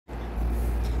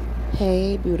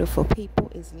Hey, beautiful people,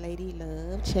 it's Lady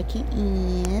Love checking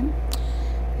in.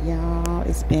 Y'all,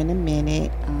 it's been a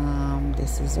minute.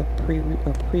 This is a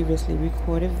previously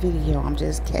recorded video. I'm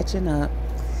just catching up.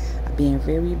 I've been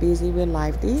very busy with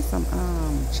life. These some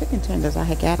chicken tenders I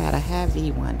had got out of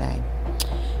Hy-Vee one day,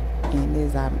 and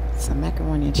there's some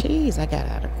macaroni and cheese I got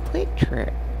out of Quick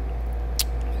Trip.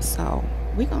 So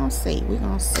we gonna see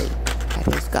how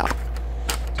this go.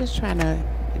 Just trying to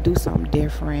do something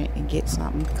different and get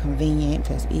something convenient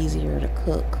that's easier to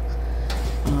cook.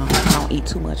 I don't eat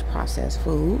too much processed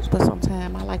foods, but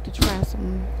sometimes I like to try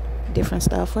some different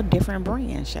stuff or different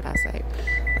brands, should I say.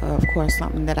 Of course,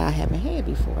 something that I haven't had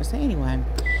before. So anyway,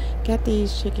 got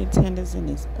these chicken tenders in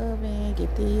this oven,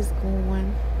 get these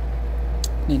going.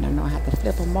 Then I know I have to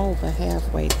flip them over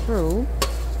halfway through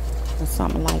or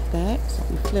something like that. So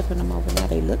we flipping them over now.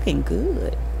 They looking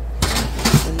good.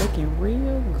 They're looking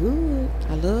real good.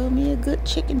 I love me a good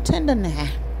chicken tender now.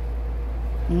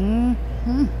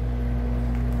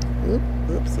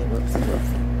 Whoopsie.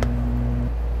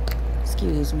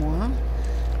 Excuse me.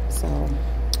 So,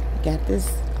 got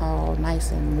this all nice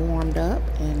and warmed up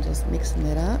and just mixing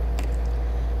it up.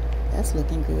 That's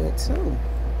looking good too.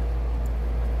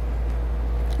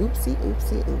 Oopsie.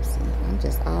 I'm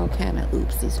just all kind of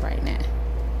oopsies right now.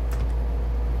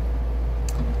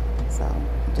 So,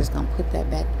 I'm just going to put that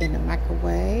back in the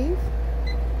microwave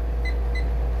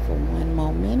for 1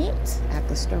 more minute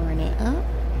after stirring it up.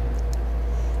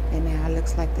 And now it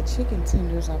looks like the chicken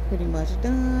tenders are pretty much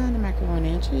done. The macaroni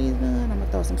and cheese done. I'm going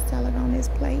to throw some salad on this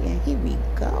plate, and here we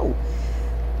go.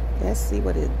 Let's see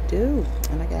what it do.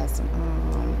 And I got some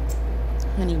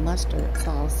honey mustard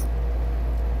sauce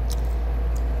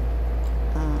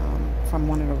from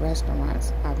one of the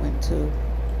restaurants I went to,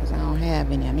 because I don't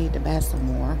have any. I need to buy some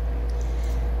more.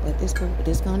 But this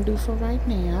gonna do for right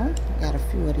now. Got a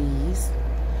few of these.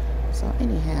 So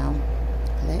anyhow,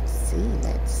 let's see.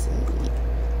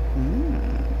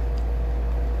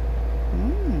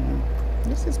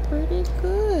 This is pretty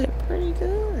good.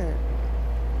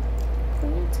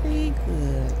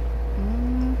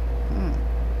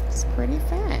 It's pretty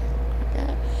fat.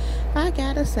 I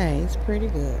gotta say, it's pretty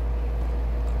good.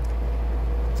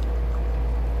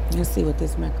 Let's see what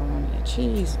this macaroni and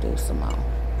cheese do some more.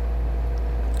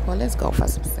 Well, let's go for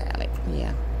some salad.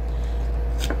 Yeah.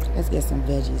 Let's get some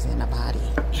veggies in the body.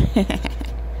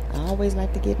 I always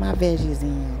like to get my veggies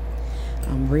in.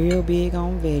 I'm real big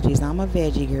on veggies. I'm a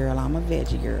veggie girl.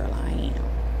 I am.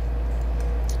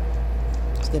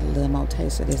 Let's get a little more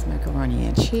taste of this macaroni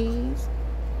and cheese.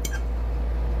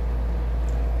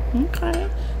 Okay.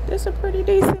 This is a pretty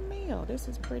decent meal. This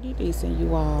is pretty decent,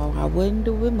 you all. I wouldn't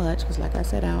do it much because, like I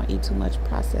said, I don't eat too much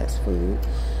processed food.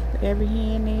 But every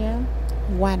here and there,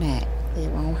 why not? It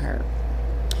won't hurt.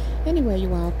 Anyway,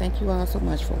 you all, thank you all so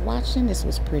much for watching. This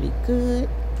was pretty good.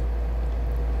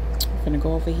 I'm gonna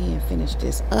go over here and finish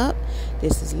this up.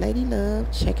 This is Lady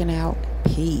Love checking out.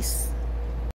 Peace.